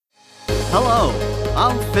Hello,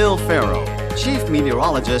 I'm Phil Farrow, Chief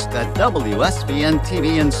Meteorologist at WSVN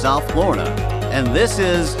TV in South Florida, and this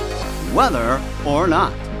is Weather or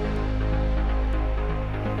Not.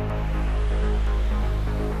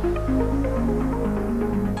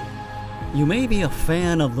 You may be a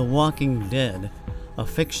fan of The Walking Dead, a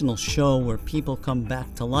fictional show where people come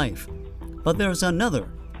back to life, but there's another,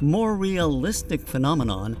 more realistic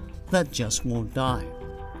phenomenon that just won't die.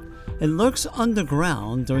 It lurks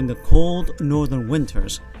underground during the cold northern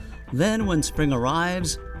winters. Then when spring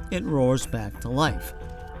arrives, it roars back to life,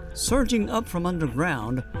 surging up from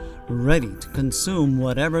underground, ready to consume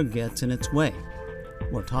whatever gets in its way.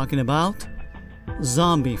 We're talking about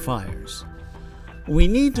zombie fires. We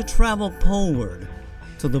need to travel poleward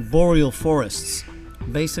to the boreal forests,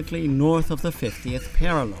 basically north of the 50th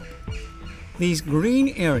parallel. These green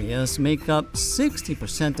areas make up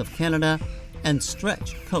 60% of Canada and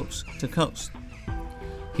stretch coast to coast.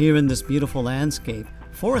 Here in this beautiful landscape,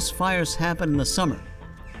 forest fires happen in the summer.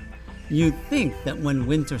 You'd think that when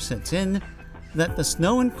winter sets in, that the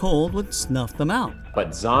snow and cold would snuff them out.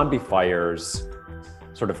 But zombie fires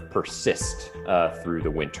sort of persist through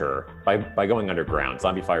the winter by going underground.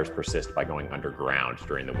 Zombie fires persist by going underground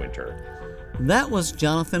during the winter. That was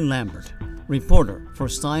Jonathan Lambert, reporter for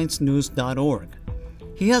ScienceNews.org.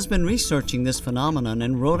 He has been researching this phenomenon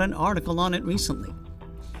and wrote an article on it recently.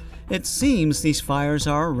 It seems these fires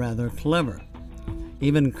are rather clever.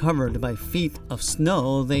 Even covered by feet of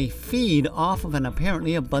snow, they feed off of an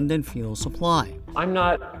apparently abundant fuel supply. I'm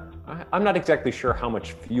not exactly sure how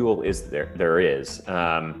much fuel there is.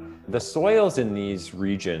 The soils in these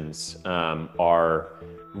regions are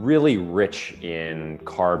really rich in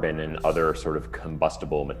carbon and other sort of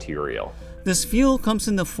combustible material. This fuel comes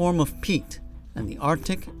in the form of peat, and the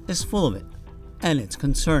Arctic is full of it, and it's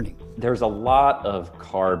concerning. There's a lot of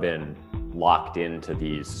carbon locked into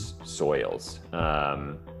these soils.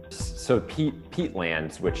 So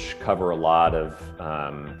peatlands, which cover a lot of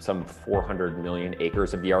some 400 million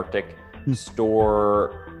acres of the Arctic,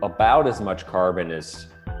 store about as much carbon as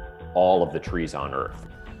all of the trees on Earth.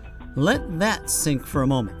 Let that sink for a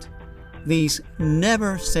moment. These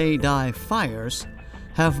never-say-die fires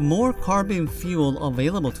have more carbon fuel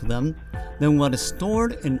available to them than what is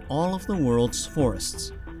stored in all of the world's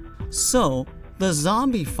forests. So, the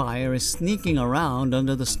zombie fire is sneaking around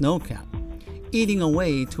under the snowcap, eating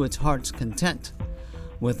away to its heart's content.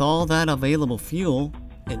 With all that available fuel,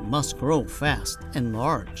 it must grow fast and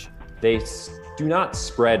large. They do not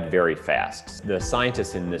spread very fast. The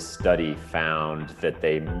scientists in this study found that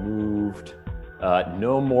they moved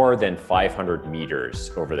no more than 500 meters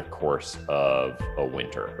over the course of a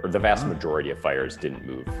winter. Or the vast majority of fires didn't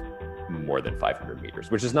move more than 500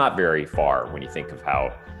 meters, which is not very far when you think of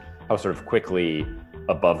how sort of quickly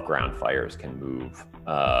above ground fires can move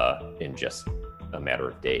in just a matter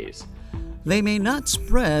of days. They may not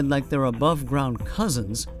spread like their above ground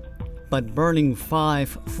cousins, but burning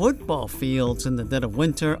 5 football fields in the dead of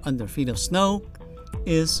winter under feet of snow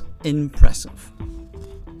is impressive.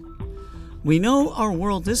 We know our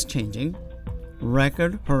world is changing.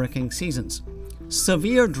 Record hurricane seasons,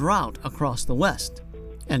 severe drought across the West,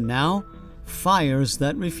 and now fires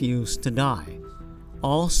that refuse to die.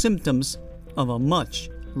 All symptoms of a much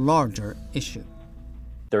larger issue.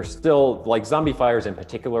 They're still, like zombie fires in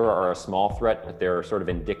particular, are a small threat, but they're sort of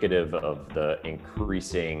indicative of the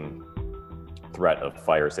increasing threat of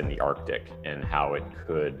fires in the Arctic and how it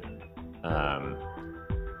could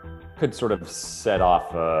sort of set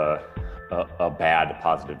off a bad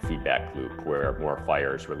positive feedback loop where more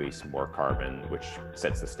fires release more carbon, which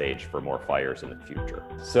sets the stage for more fires in the future.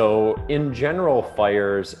 So in general,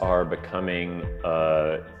 fires are becoming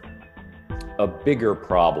a bigger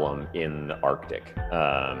problem in the Arctic.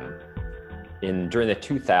 During the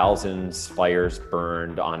 2000s, fires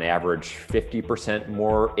burned on average 50%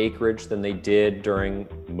 more acreage than they did during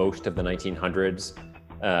most of the 1900s.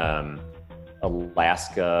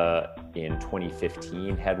 Alaska in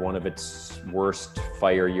 2015 had one of its worst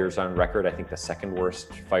fire years on record. I think the second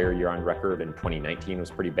worst fire year on record in 2019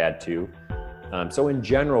 was pretty bad too. So in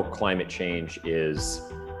general, climate change is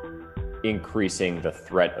increasing the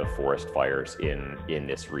threat of forest fires in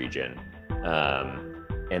this region.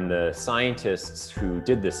 And the scientists who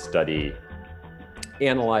did this study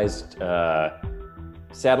analyzed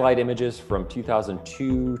satellite images from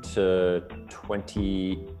 2002 to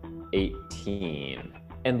 2018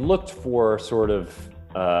 and looked for sort of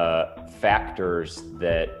factors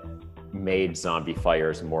that made zombie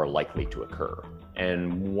fires more likely to occur.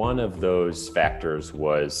 And one of those factors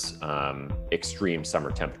was extreme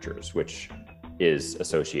summer temperatures, which is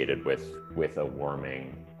associated with a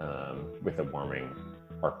warming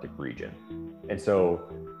Arctic region. And so,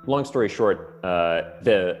 long story short,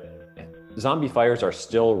 the zombie fires are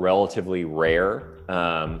still relatively rare.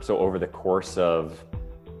 So over the course of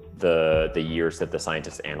the years that the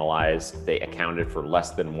scientists analyzed, they accounted for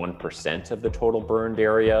less than 1% of the total burned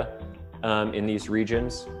area in these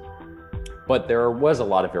regions. But there was a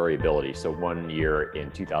lot of variability. So one year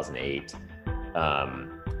in 2008,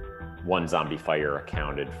 one zombie fire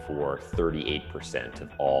accounted for 38% of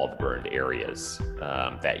all the burned areas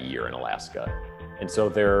that year in Alaska. And so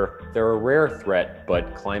they're a rare threat,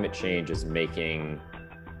 but climate change is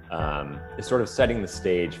is sort of setting the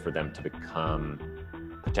stage for them to become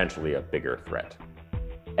potentially a bigger threat.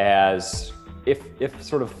 As if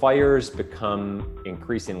sort of fires become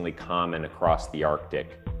increasingly common across the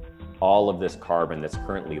Arctic, all of this carbon that's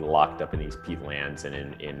currently locked up in these peatlands and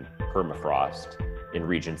in permafrost, in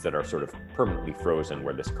regions that are sort of permanently frozen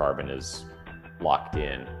where this carbon is locked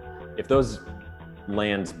in, if those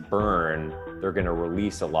lands burn, they're going to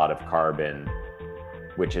release a lot of carbon,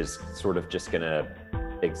 which is sort of just going to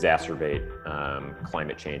exacerbate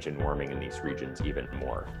climate change and warming in these regions even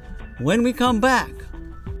more. When we come back,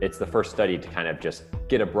 it's the first study to kind of just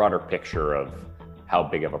get a broader picture of how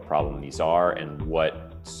big of a problem these are and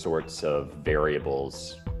what sorts of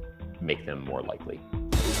variables make them more likely.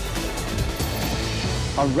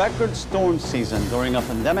 A record storm season during a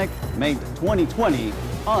pandemic made 2020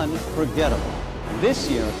 unforgettable.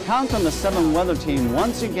 This year, count on the 7 Weather Team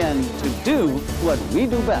once again to do what we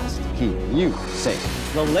do best, keep you safe.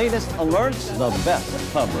 The latest alerts, the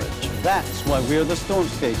best coverage. That's why we're the Storm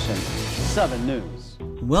Station, 7 News.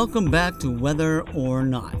 Welcome back to Weather or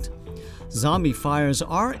Not. Zombie fires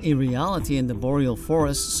are a reality in the boreal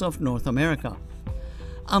forests of North America.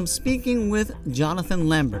 I'm speaking with Jonathan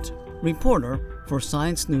Lambert, reporter for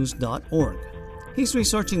ScienceNews.org. He's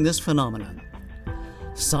researching this phenomenon.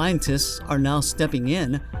 Scientists are now stepping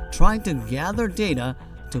in, trying to gather data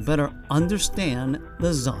to better understand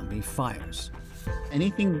the zombie fires.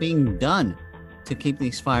 Anything being done to keep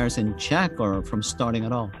these fires in check or from starting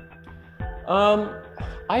at all?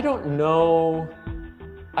 I don't know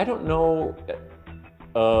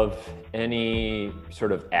of any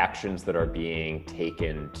sort of actions that are being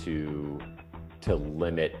taken to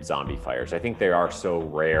limit zombie fires. I think they are so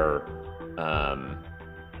rare.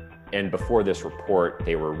 And before this report,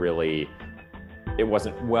 it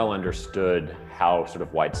wasn't well understood how sort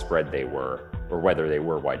of widespread they were or whether they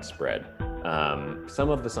were widespread. Some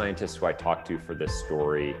of the scientists who I talked to for this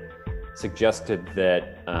story suggested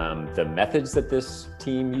that the methods that this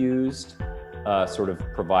team used sort of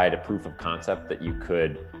provide a proof of concept that you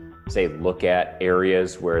could, say, look at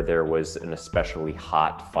areas where there was an especially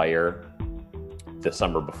hot fire the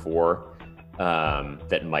summer before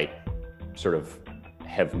that might sort of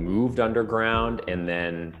have moved underground, and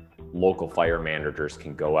then local fire managers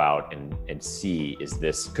can go out and see,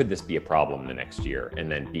 could this be a problem the next year,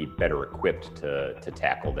 and then be better equipped to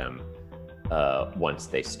tackle them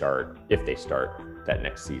if they start that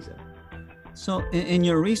next season. So in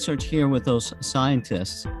your research here with those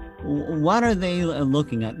scientists, what are they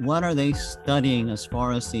looking at? What are they studying as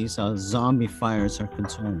far as these zombie fires are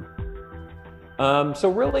concerned?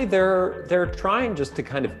 So really, they're trying just to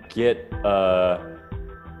kind of get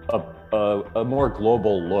a more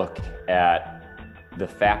global look at the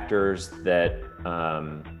factors that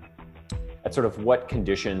at sort of what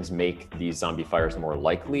conditions make these zombie fires more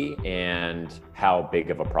likely and how big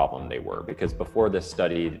of a problem they were. Because before this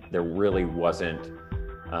study, there really wasn't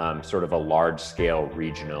sort of a large-scale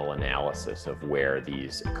regional analysis of where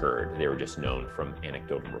these occurred. They were just known from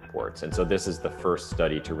anecdotal reports. And so this is the first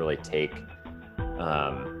study to really take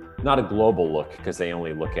not a global look, because they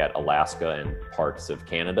only look at Alaska and parts of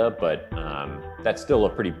Canada, but that's still a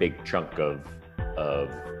pretty big chunk of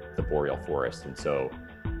the boreal forest. And so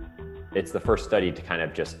it's the first study to kind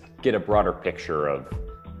of just get a broader picture of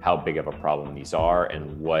how big of a problem these are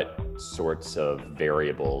and what sorts of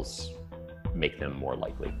variables make them more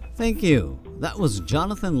likely. Thank you. That was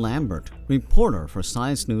Jonathan Lambert, reporter for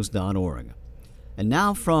ScienceNews.org. And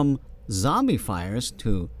now from zombie fires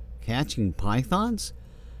to catching pythons,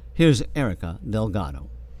 here's Erica Delgado.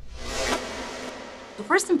 So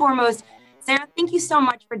first and foremost, Sarah, thank you so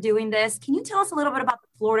much for doing this. Can you tell us a little bit about the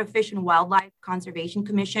Florida Fish and Wildlife Conservation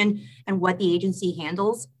Commission and what the agency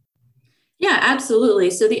handles? Yeah, absolutely.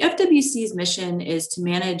 So the FWC's mission is to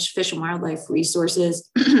manage fish and wildlife resources,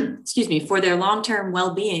 for their long-term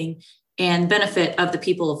well-being and benefit of the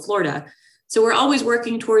people of Florida. So we're always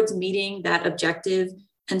working towards meeting that objective,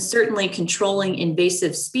 and certainly controlling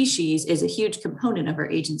invasive species is a huge component of our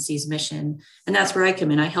agency's mission. And that's where I come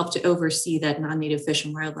in. I help to oversee that non-native fish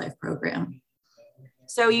and wildlife program.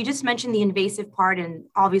 So you just mentioned the invasive part, and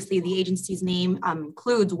obviously the agency's name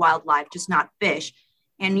includes wildlife, just not fish.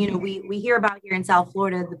 And we hear about here in South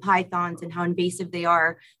Florida the pythons and how invasive they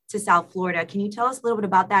are to South Florida. Can you tell us a little bit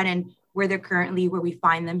about that and where we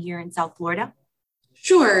find them here in South Florida?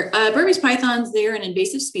 Sure. Burmese pythons, they're an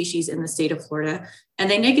invasive species in the state of Florida,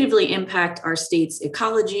 and they negatively impact our state's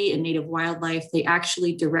ecology and native wildlife. They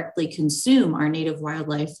actually directly consume our native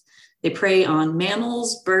wildlife. They prey on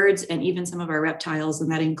mammals, birds, and even some of our reptiles,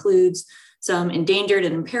 and that includes some endangered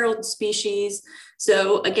and imperiled species.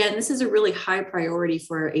 So again, this is a really high priority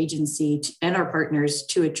for our agency and our partners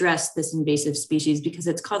to address this invasive species because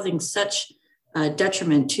it's causing such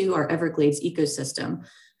detriment to our Everglades ecosystem.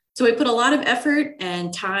 So we put a lot of effort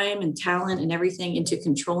and time and talent and everything into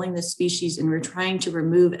controlling this species, and we're trying to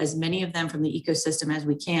remove as many of them from the ecosystem as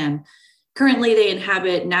we can. Currently, they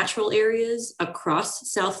inhabit natural areas across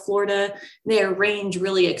South Florida. Their range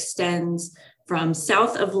really extends from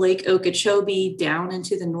south of Lake Okeechobee down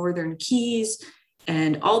into the northern Keys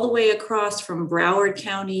and all the way across from Broward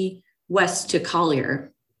County west to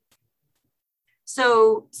Collier.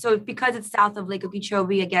 So because it's south of Lake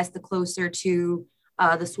Okeechobee, I guess the closer to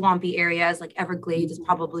the swampy areas like Everglades is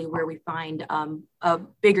probably where we find a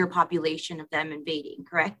bigger population of them invading,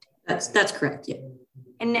 correct? That's correct, yeah.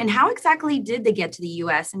 And how exactly did they get to the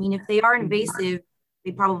US? I mean, if they are invasive,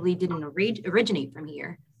 they probably didn't originate from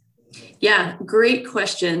here. Yeah, great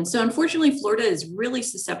question. So unfortunately, Florida is really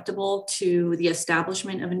susceptible to the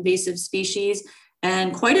establishment of invasive species.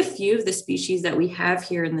 And quite a few of the species that we have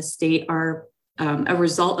here in the state are a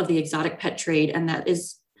result of the exotic pet trade. And that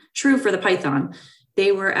is true for the python.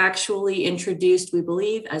 They were actually introduced, we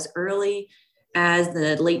believe, as early as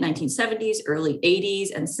the late 1970s, early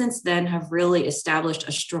 80s, and since then have really established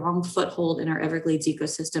a strong foothold in our Everglades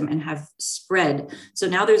ecosystem and have spread. So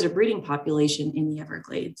now there's a breeding population in the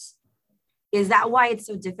Everglades. Is that why it's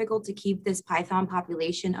so difficult to keep this python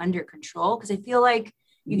population under control? Because I feel like,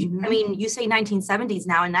 you say 1970s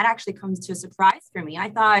now, and that actually comes to a surprise for me.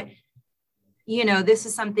 I thought, this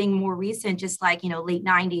is something more recent, just like, late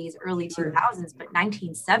 90s, early 2000s, but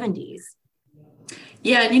 1970s.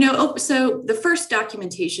 Yeah, so the first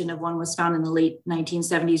documentation of one was found in the late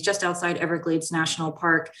 1970s, just outside Everglades National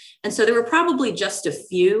Park. And so there were probably just a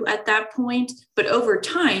few at that point, but over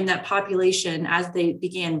time, that population, as they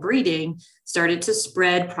began breeding, started to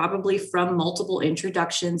spread probably from multiple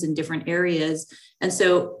introductions in different areas. And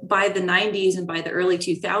so by the 90s and by the early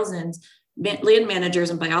 2000s, land managers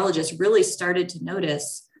and biologists really started to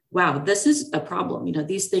notice, wow, this is a problem.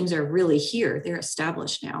 These things are really here. They're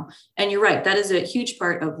established now. And you're right. That is a huge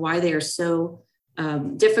part of why they are so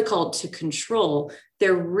difficult to control.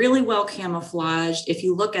 They're really well camouflaged. If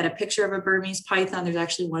you look at a picture of a Burmese python, there's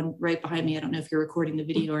actually one right behind me. I don't know if you're recording the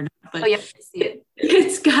video or not, but I see it.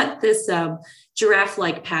 It's got this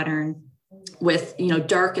giraffe-like pattern with,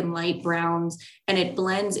 dark and light browns, and it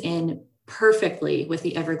blends in perfectly with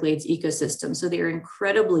the Everglades ecosystem. So they're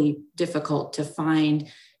incredibly difficult to find.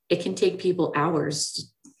 It can take people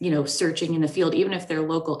hours, searching in the field, even if they're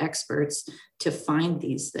local experts, to find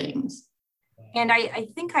these things. And I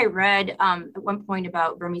think I read at one point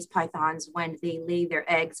about Burmese pythons, when they lay their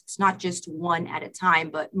eggs, it's not just one at a time,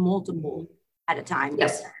 but multiple at a time.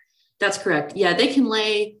 Yes, that's correct. Yeah, they can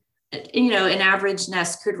lay, an average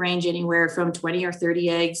nest could range anywhere from 20 or 30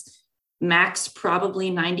 eggs, max probably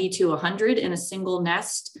 90 to 100 in a single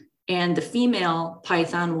nest. And the female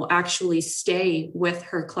python will actually stay with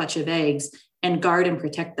her clutch of eggs and guard and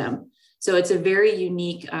protect them. So it's a very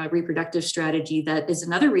unique reproductive strategy that is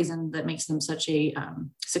another reason that makes them such a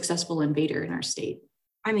successful invader in our state.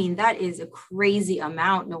 I mean, that is a crazy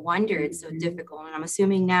amount. No wonder it's so difficult. And I'm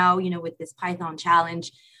assuming now, with this Python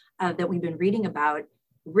challenge that we've been reading about,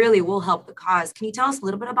 really will help the cause. Can you tell us a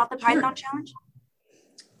little bit about the Python challenge?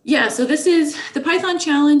 Yeah, so the Python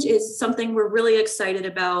Challenge is something we're really excited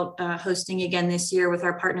about hosting again this year with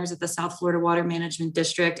our partners at the South Florida Water Management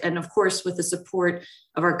District, and of course with the support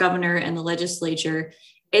of our governor and the legislature.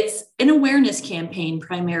 It's an awareness campaign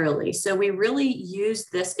primarily. So we really use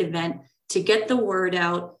this event to get the word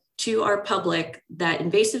out to our public that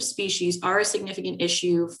invasive species are a significant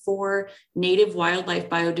issue for native wildlife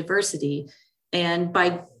biodiversity. And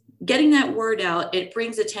by getting that word out, it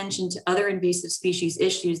brings attention to other invasive species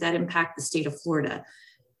issues that impact the state of Florida.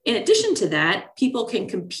 In addition to that, people can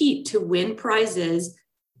compete to win prizes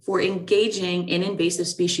for engaging in invasive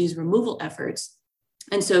species removal efforts.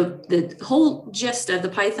 And so the whole gist of the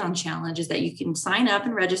Python Challenge is that you can sign up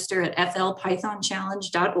and register at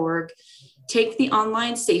flpythonchallenge.org, take the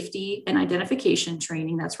online safety and identification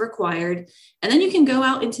training that's required, and then you can go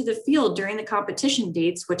out into the field during the competition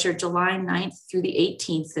dates, which are July 9th through the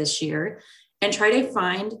 18th this year, and try to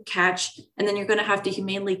find, catch, and then you're going to have to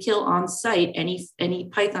humanely kill on site any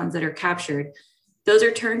pythons that are captured. Those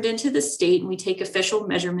are turned into the state, and we take official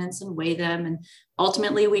measurements and weigh them. And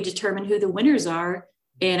ultimately, we determine who the winners are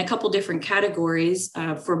in a couple different categories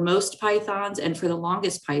for most pythons and for the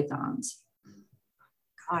longest pythons.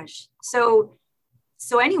 Gosh, so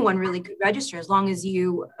anyone really could register as long as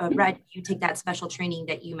you take that special training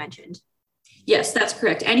that you mentioned. Yes, that's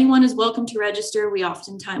correct. Anyone is welcome to register. We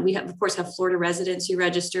of course have Florida residents who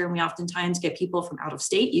register, and we oftentimes get people from out of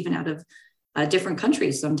state, even out of different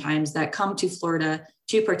countries sometimes, that come to Florida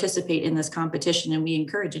to participate in this competition. And we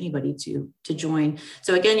encourage anybody to join.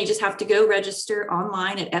 So again, you just have to go register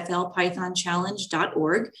online at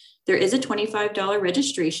flpythonchallenge.org. There is a $25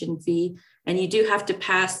 registration fee, and you do have to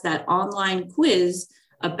pass that online quiz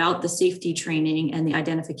about the safety training and the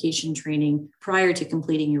identification training prior to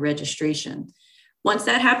completing your registration. Once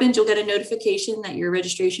that happens, you'll get a notification that your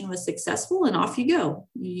registration was successful, and off you go.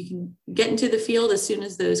 You can get into the field as soon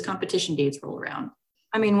as those competition dates roll around.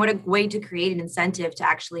 I mean, what a way to create an incentive to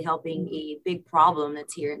actually helping a big problem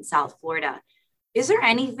that's here in South Florida. Is there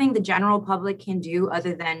anything the general public can do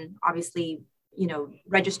other than obviously,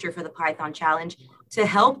 register for the Python Challenge to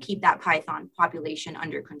help keep that python population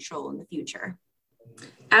under control in the future?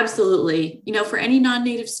 Absolutely. For any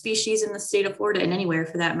non-native species in the state of Florida, and anywhere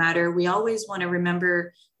for that matter, we always want to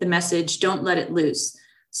remember the message, don't let it loose.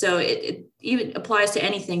 So it even applies to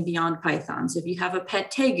anything beyond pythons. If you have a pet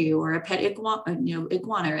tegu or a pet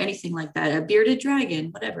iguana or anything like that, a bearded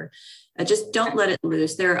dragon, whatever, just don't let it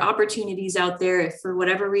loose. There are opportunities out there. If for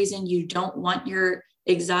whatever reason you don't want your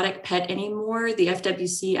exotic pet anymore, the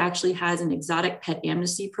FWC actually has an exotic pet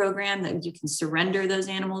amnesty program that you can surrender those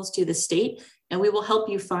animals to the state, and we will help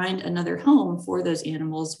you find another home for those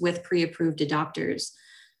animals with pre-approved adopters.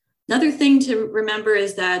 Another thing to remember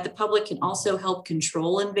is that the public can also help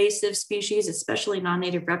control invasive species, especially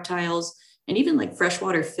non-native reptiles and even like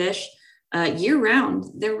freshwater fish year round.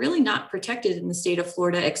 They're really not protected in the state of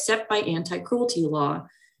Florida except by anti-cruelty law.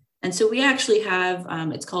 And so we actually have,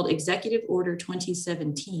 it's called Executive Order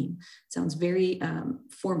 2017. Sounds very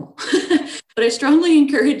formal, but I strongly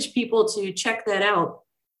encourage people to check that out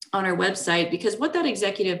on our website, because what that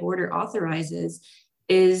executive order authorizes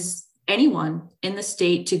is anyone in the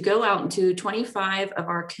state to go out into 25 of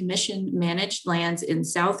our commission managed lands in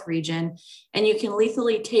South region, and you can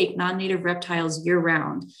lethally take non-native reptiles year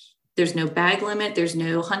round. There's no bag limit, there's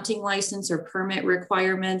no hunting license or permit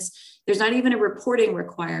requirements. There's not even a reporting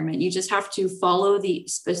requirement. You just have to follow the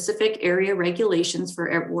specific area regulations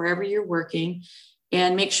for wherever you're working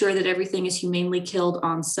and make sure that everything is humanely killed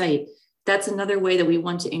on site. That's another way that we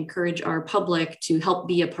want to encourage our public to help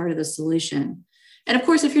be a part of the solution. And of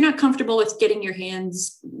course, if you're not comfortable with getting your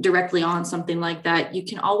hands directly on something like that, you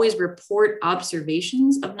can always report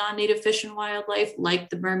observations of non-native fish and wildlife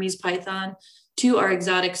like the Burmese python to our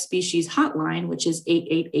exotic species hotline, which is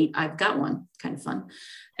 888 I've got one, kind of fun.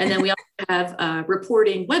 And then we also have a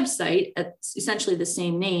reporting website at essentially the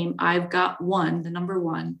same name, I've got one, the number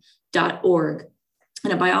one.org.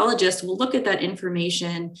 And a biologist will look at that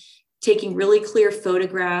information. Taking really clear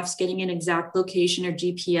photographs, getting an exact location or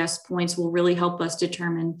GPS points will really help us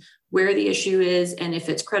determine where the issue is and if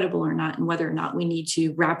it's credible or not, and whether or not we need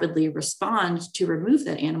to rapidly respond to remove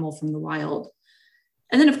that animal from the wild.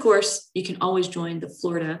 And then, of course, you can always join the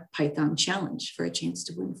Florida Python Challenge for a chance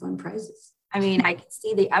to win fun prizes. I mean, I can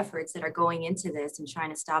see the efforts that are going into this and trying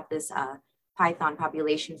to stop this python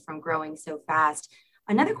population from growing so fast.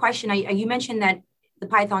 Another question, you mentioned that the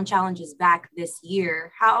Python Challenge is back this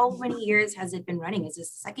year. How many years has it been running? Is this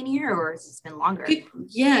the second year or has it been longer?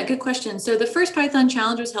 Good question. So the first Python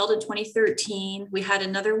Challenge was held in 2013. We had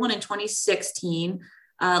another one in 2016.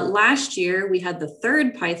 Last year, we had the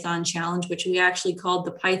third Python Challenge, which we actually called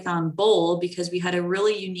the Python Bowl, because we had a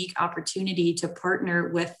really unique opportunity to partner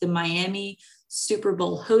with the Miami Super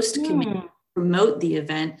Bowl host committee to promote the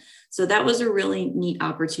event. So that was a really neat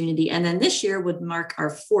opportunity. And then this year would mark our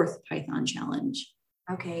fourth Python Challenge.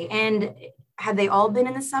 Okay. And have they all been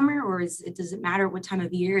in the summer, or does it matter what time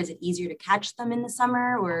of year? Is it easier to catch them in the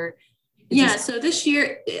summer, or? Yeah, so this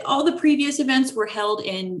year, all the previous events were held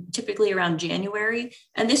in typically around January.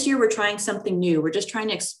 And this year we're trying something new. We're just trying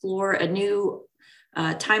to explore a new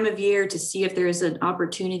time of year to see if there's an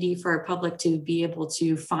opportunity for our public to be able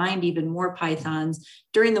to find even more pythons.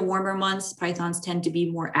 During the warmer months, pythons tend to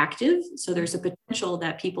be more active. So there's a potential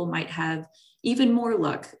that people might have even more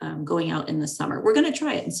luck going out in the summer. We're going to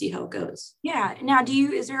try it and see how it goes. Yeah. Now, do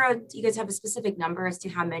you guys have a specific number as to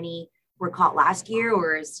how many were caught last year,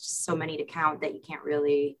 or is just so many to count that you can't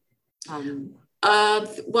really?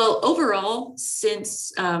 Well, overall,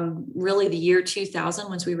 since really the year 2000,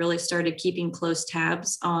 once we really started keeping close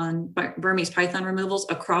tabs on Burmese python removals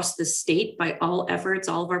across the state by all efforts,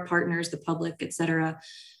 all of our partners, the public, et cetera,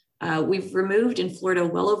 we've removed in Florida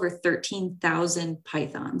well over 13,000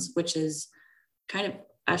 pythons, which is kind of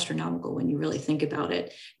astronomical when you really think about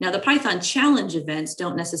it. Now, the Python Challenge events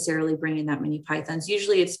don't necessarily bring in that many pythons.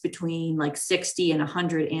 Usually it's between like 60 and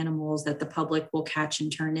 100 animals that the public will catch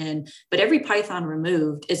and turn in. But every python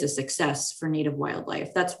removed is a success for native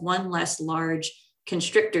wildlife. That's one less large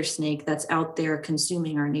constrictor snake that's out there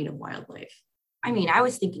consuming our native wildlife. I mean, I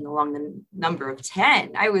was thinking along the number of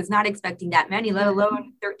 10. I was not expecting that many, let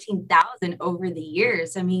alone 13,000 over the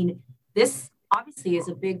years. I mean, this obviously is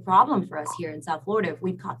a big problem for us here in South Florida if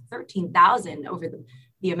we've caught 13,000 over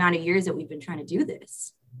the amount of years that we've been trying to do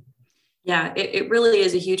this. Yeah, it really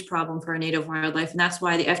is a huge problem for our native wildlife. And that's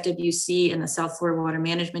why the FWC and the South Florida Water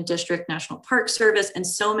Management District, National Park Service, and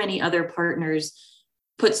so many other partners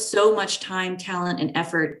put so much time, talent, and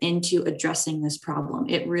effort into addressing this problem.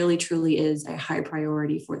 It really, truly is a high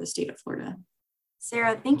priority for the state of Florida.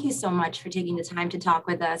 Sarah, thank you so much for taking the time to talk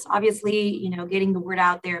with us. Obviously, getting the word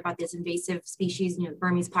out there about this invasive species,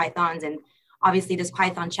 Burmese pythons, and obviously this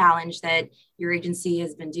Python Challenge that your agency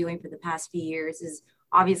has been doing for the past few years is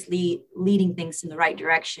obviously leading things in the right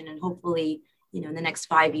direction. And hopefully, in the next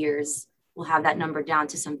 5 years, we'll have that number down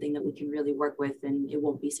to something that we can really work with and it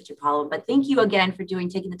won't be such a problem. But thank you again for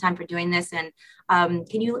taking the time for doing this. And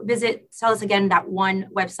can you tell us again that one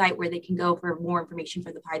website where they can go for more information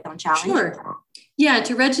for the Python Challenge? Sure. Yeah,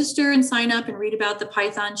 to register and sign up and read about the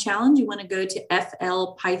Python Challenge, you want to go to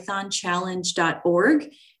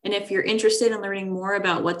flpythonchallenge.org. And if you're interested in learning more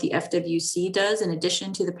about what the FWC does in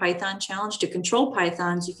addition to the Python Challenge to control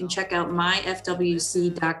pythons, you can check out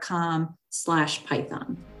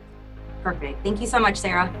myfwc.com/python. Perfect. Thank you so much,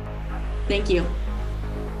 Sarah. Thank you.